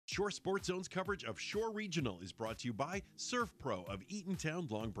Shore Sports Zone's coverage of Shore Regional is brought to you by Surf Pro of Eatontown,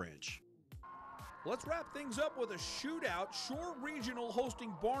 Long Branch. Let's wrap things up with a shootout. Shore Regional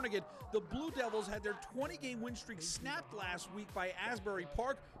hosting Barnegat. The Blue Devils had their 20-game win streak snapped last week by Asbury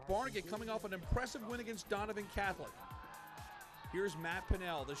Park. Barnegat coming off an impressive win against Donovan Catholic. Here's Matt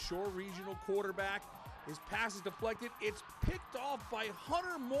Pinnell, the Shore Regional quarterback. His pass is deflected. It's picked off by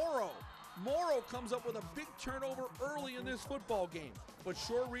Hunter Morrow. Morrow comes up with a big turnover early in this football game. But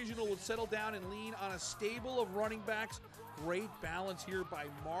Shore Regional would settle down and lean on a stable of running backs. Great balance here by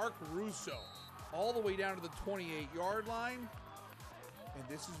Mark Russo. All the way down to the 28-yard line. And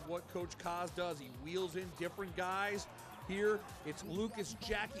this is what Coach Kaz does. He wheels in different guys. Here, it's Lucas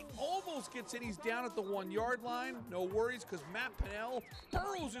Jackie. Almost gets in. He's down at the 1-yard line. No worries, because Matt Pinnell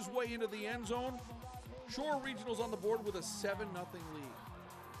burrows his way into the end zone. Shore Regional's on the board with a 7-0 lead.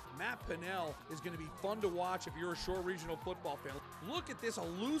 Matt Pinnell is going to be fun to watch if you're a Shore Regional football fan. Look at this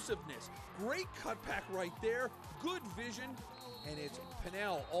elusiveness. Great cutback right there. Good vision. And it's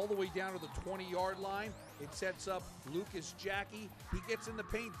Pinnell all the way down to the 20-yard line. It sets up Lucas Jackie. He gets in the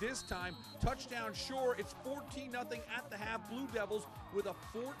paint this time. Touchdown Shore. It's 14-0 at the half. Blue Devils with a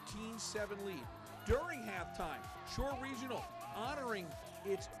 14-7 lead. During halftime, Shore Regional honoring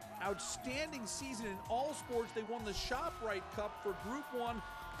its outstanding season in all sports. They won the ShopRite Cup for Group 1.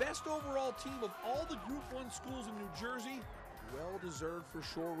 Best overall team of all the Group 1 schools in New Jersey. Well-deserved for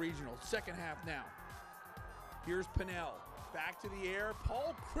Shore Regional. Second half now. Here's Pinnell. Back to the air.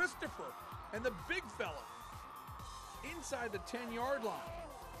 Paul Christopher and the big fella inside the 10-yard line.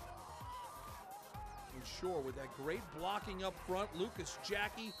 And Shore with that great blocking up front. Lucas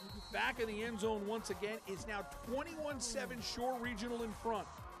Jackie back in the end zone once again. It's now 21-7 Shore Regional in front.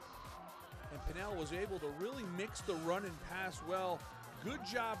 And Pinnell was able to really mix the run and pass well. Good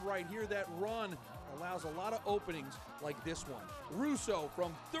job right here. That run allows a lot of openings like this one. Russo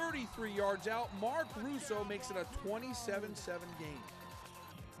from 33 yards out. Mark Russo makes it a 27-7 game.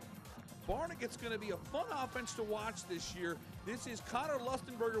 Barnegat's going to be a fun offense to watch this year. This is Connor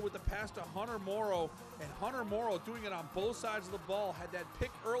Lustenberger with the pass to Hunter Morrow. And Hunter Morrow doing it on both sides of the ball. Had that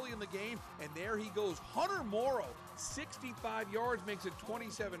pick early in the game, and there he goes. Hunter Morrow, 65 yards, makes it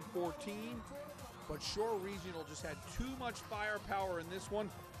 27-14. But Shore Regional just had too much firepower in this one.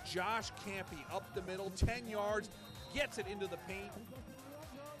 Josh Campy up the middle, 10 yards, gets it into the paint.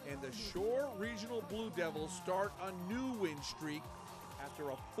 And the Shore Regional Blue Devils start a new win streak after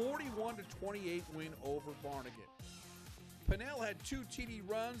a 41-28 win over Barnegat. Pinnell had 2 TD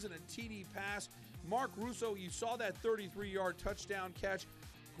runs and a TD pass. Mark Russo, you saw that 33-yard touchdown catch.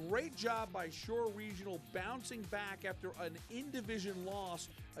 Great job by Shore Regional bouncing back after an in-division loss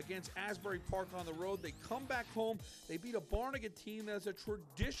against Asbury Park on the road. They come back home. They beat a Barnegat team that's a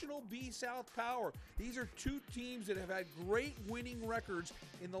traditional B-South power. These are two teams that have had great winning records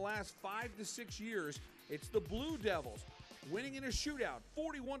in the last 5 to 6 years. It's the Blue Devils winning in a shootout,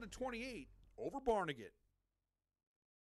 41-28 over Barnegat.